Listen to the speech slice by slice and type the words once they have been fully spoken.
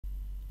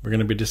We're going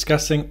to be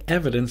discussing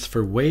evidence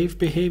for wave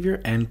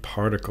behavior and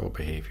particle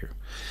behavior.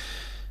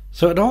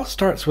 So it all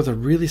starts with a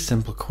really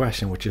simple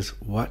question, which is,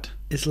 what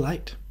is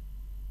light?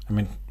 I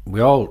mean, we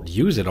all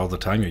use it all the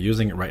time. You're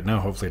using it right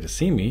now, hopefully, to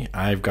see me.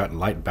 I've got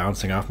light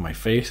bouncing off my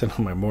face and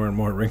my more and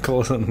more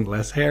wrinkles and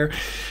less hair.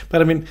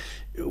 But I mean,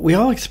 we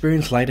all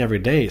experience light every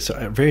day. So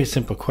a very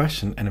simple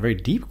question and a very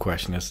deep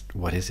question is,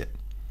 what is it?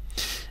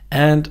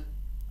 And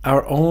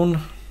our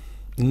own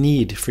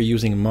need for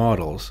using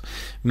models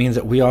means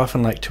that we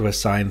often like to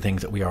assign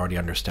things that we already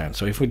understand.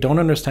 So if we don't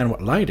understand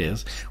what light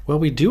is, well,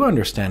 we do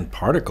understand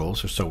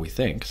particles, or so we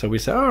think. So we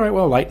say, all right,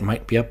 well, light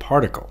might be a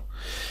particle.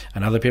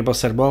 And other people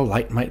said, well,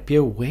 light might be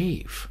a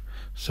wave.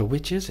 So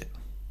which is it?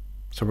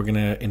 So we're going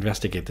to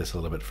investigate this a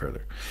little bit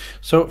further.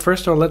 So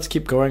first of all, let's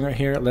keep going right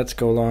here. Let's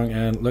go along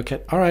and look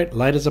at, all right,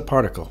 light is a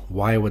particle.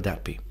 Why would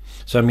that be?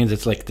 So that means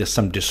it's like this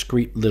some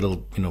discrete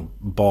little,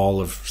 ball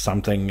of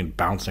something and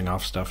bouncing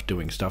off stuff,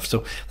 doing stuff.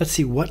 So let's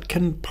see, what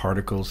can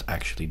particles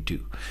actually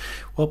do?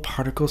 Well,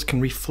 particles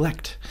can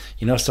reflect.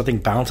 Something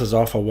bounces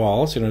off a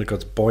wall, so it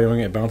goes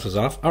boing, it bounces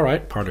off. All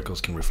right,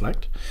 particles can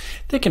reflect.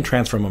 They can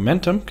transfer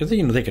momentum because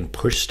they can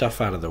push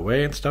stuff out of the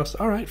way and stuff. So,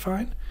 all right,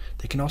 fine.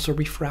 They can also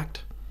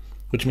refract,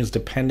 which means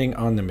depending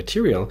on the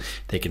material,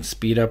 they can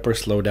speed up or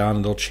slow down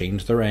and they'll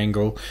change their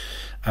angle.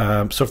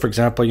 So for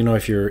example,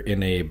 if you're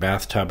in a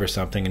bathtub or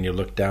something and you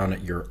look down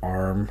at your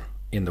arm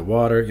in the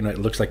water, it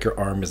looks like your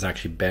arm is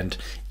actually bent.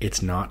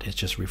 It's not, it's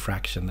just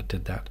refraction that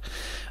did that.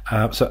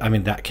 So I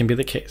mean, that can be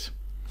the case.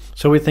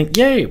 So we think,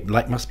 yay,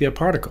 light must be a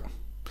particle.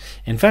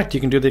 In fact, you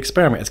can do the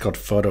experiment. It's called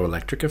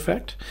photoelectric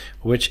effect,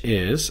 which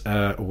is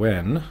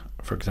when,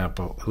 for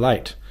example,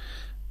 light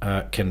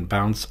can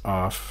bounce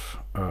off.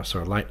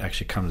 So light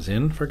actually comes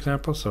in, for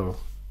example. So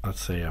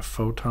let's say a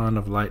photon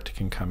of light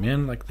can come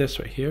in like this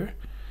right here.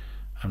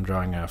 I'm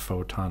drawing a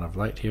photon of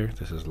light here.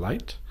 This is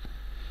light.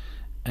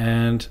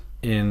 And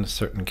in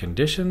certain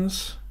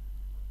conditions,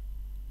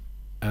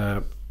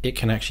 it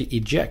can actually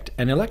eject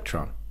an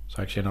electron.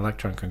 So actually an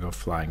electron can go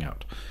flying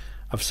out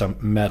of some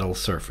metal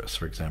surface,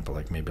 for example,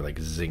 maybe like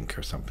zinc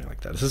or something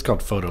like that. This is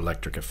called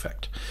photoelectric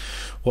effect.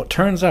 Well, it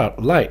turns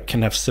out light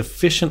can have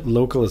sufficient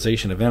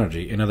localization of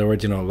energy. In other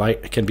words,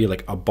 light can be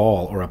like a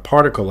ball or a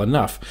particle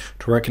enough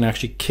to where it can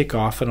actually kick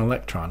off an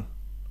electron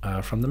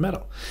from the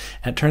metal.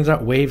 And it turns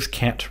out waves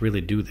can't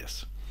really do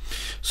this.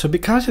 So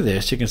because of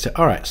this, you can say,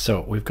 all right,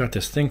 so we've got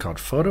this thing called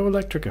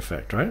photoelectric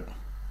effect, right?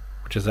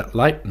 Which is that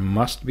light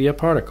must be a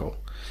particle.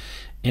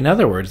 In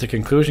other words, the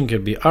conclusion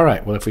could be, all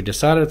right, well, if we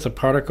decided it's a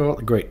particle,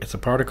 great, it's a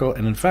particle,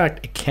 and in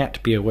fact, it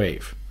can't be a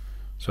wave.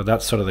 So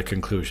that's sort of the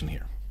conclusion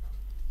here.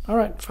 All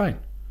right, fine.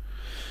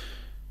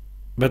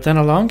 But then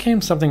along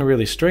came something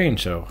really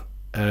strange, though.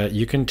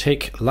 You can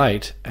take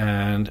light,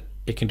 and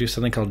it can do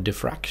something called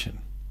diffraction.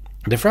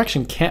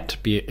 Diffraction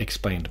can't be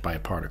explained by a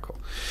particle.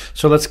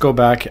 So let's go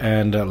back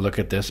and look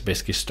at this,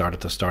 basically start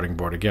at the starting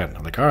board again.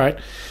 I'm like, all right.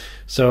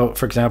 So,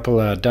 for example,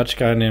 a Dutch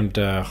guy named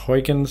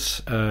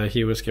Huygens,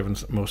 he was given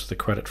most of the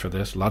credit for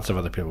this. Lots of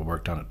other people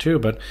worked on it too,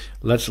 but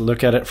let's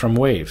look at it from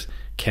waves.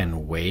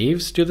 Can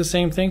waves do the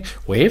same thing?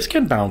 Waves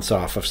can bounce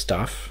off of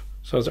stuff.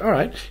 So it's all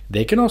right.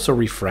 They can also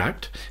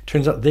refract.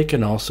 Turns out they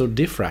can also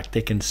diffract.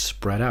 They can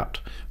spread out.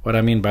 What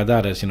I mean by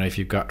that is, if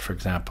you've got, for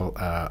example,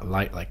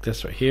 light like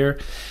this right here,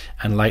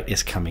 and light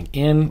is coming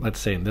in, let's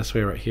say in this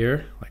way right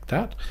here, like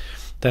that,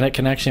 then it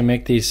can actually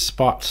make these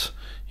spots,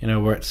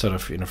 where it's sort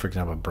of, for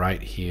example,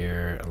 bright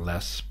here,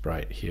 less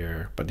bright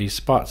here, but these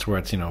spots where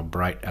it's,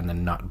 bright and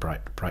then not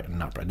bright, bright and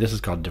not bright. This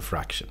is called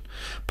diffraction.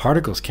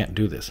 Particles can't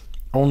do this.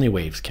 Only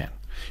waves can.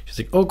 She's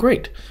like, oh,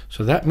 great.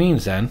 So that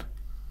means then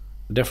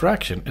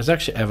diffraction is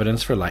actually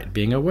evidence for light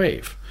being a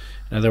wave.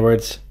 In other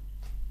words,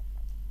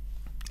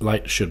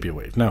 light should be a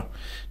wave. Now,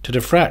 to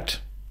diffract,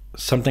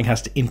 something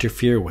has to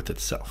interfere with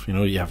itself.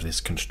 You have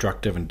this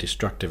constructive and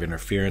destructive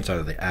interference.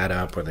 Either they add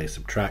up or they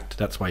subtract.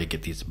 That's why you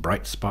get these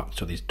bright spots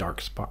or these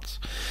dark spots.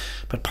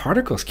 But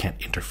particles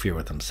can't interfere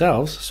with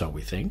themselves, so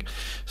we think.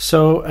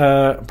 So,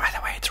 by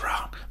the way, it's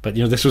wrong. But,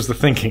 this was the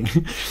thinking.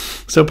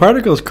 So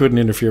particles couldn't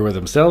interfere with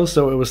themselves,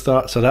 so it was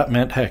thought. So that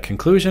meant, hey,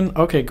 conclusion,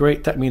 okay,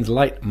 great. That means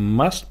light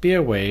must be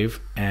a wave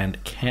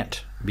and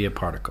can't be a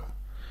particle.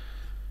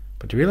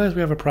 But do you realize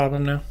we have a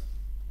problem now?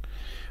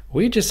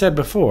 We just said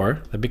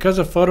before that because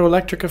of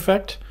photoelectric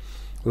effect,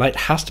 light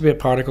has to be a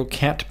particle,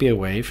 can't be a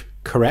wave,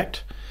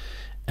 correct?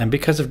 And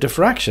because of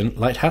diffraction,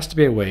 light has to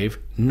be a wave,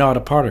 not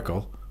a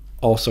particle,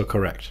 also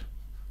correct.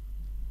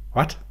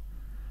 What?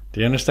 Do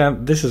you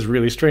understand? This is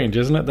really strange,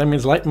 isn't it? That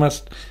means light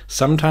must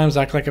sometimes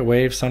act like a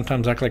wave,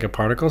 sometimes act like a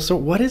particle. So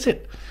what is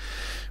it?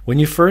 When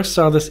you first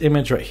saw this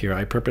image right here,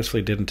 I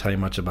purposely didn't tell you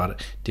much about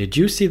it. Did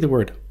you see the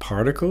word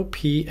particle,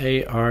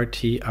 P-A-R-T-I-C-L-E,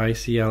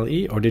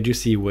 or did you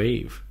see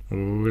wave?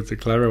 Ooh, it's a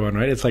clever one,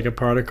 right? It's like a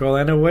particle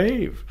and a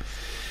wave.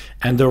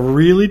 And the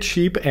really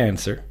cheap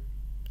answer,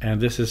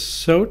 and this is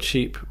so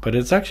cheap, but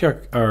it's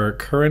actually our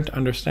current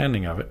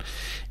understanding of it,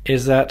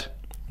 is that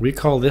we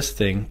call this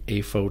thing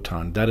a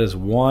photon. That is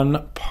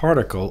one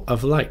particle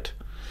of light.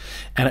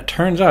 And it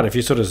turns out if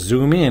you sort of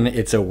zoom in,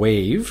 it's a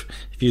wave.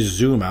 If you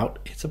zoom out,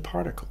 it's a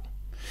particle.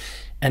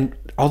 And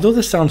although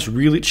this sounds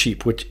really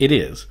cheap, which it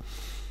is,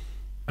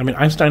 I mean,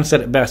 Einstein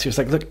said it best. He was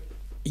like, look,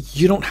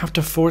 you don't have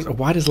to force,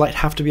 why does light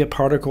have to be a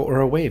particle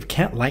or a wave?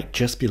 Can't light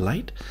just be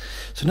light?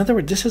 So in other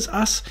words, this is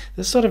us,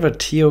 this is sort of a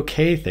TOK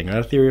thing,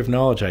 a theory of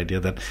knowledge idea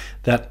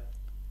that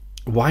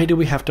why do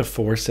we have to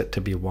force it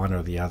to be one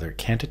or the other?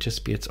 Can't it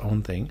just be its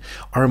own thing?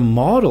 Our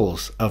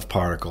models of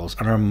particles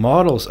and our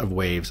models of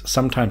waves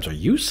sometimes are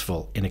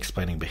useful in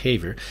explaining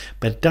behavior,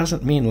 but it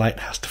doesn't mean light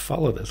has to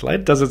follow this.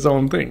 Light does its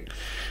own thing.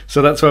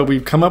 So that's why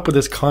we've come up with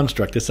this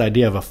construct, this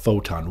idea of a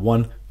photon,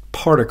 one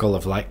particle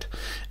of light,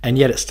 and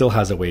yet it still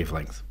has a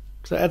wavelength.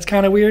 So that's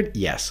kind of weird,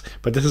 yes,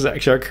 but this is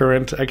actually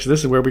this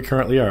is where we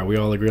currently are. We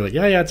all agree, like,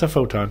 yeah, it's a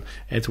photon,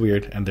 it's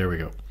weird, and there we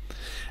go.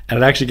 And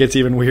it actually gets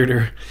even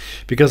weirder,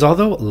 because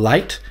although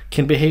light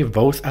can behave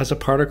both as a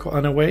particle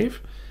and a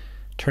wave,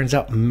 turns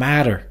out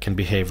matter can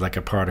behave like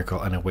a particle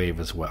and a wave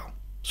as well.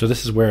 So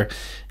this is where,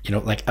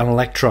 like an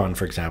electron,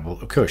 for example,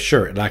 of course,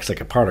 sure, it acts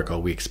like a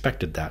particle. We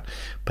expected that.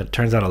 But it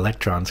turns out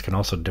electrons can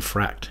also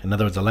diffract. In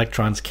other words,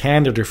 electrons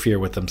can interfere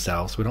with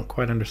themselves. We don't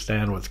quite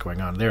understand what's going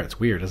on there. It's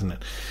weird, isn't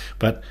it?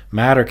 But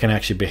matter can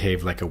actually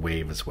behave like a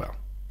wave as well.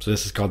 So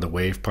this is called the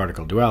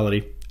wave-particle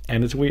duality,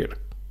 and it's weird.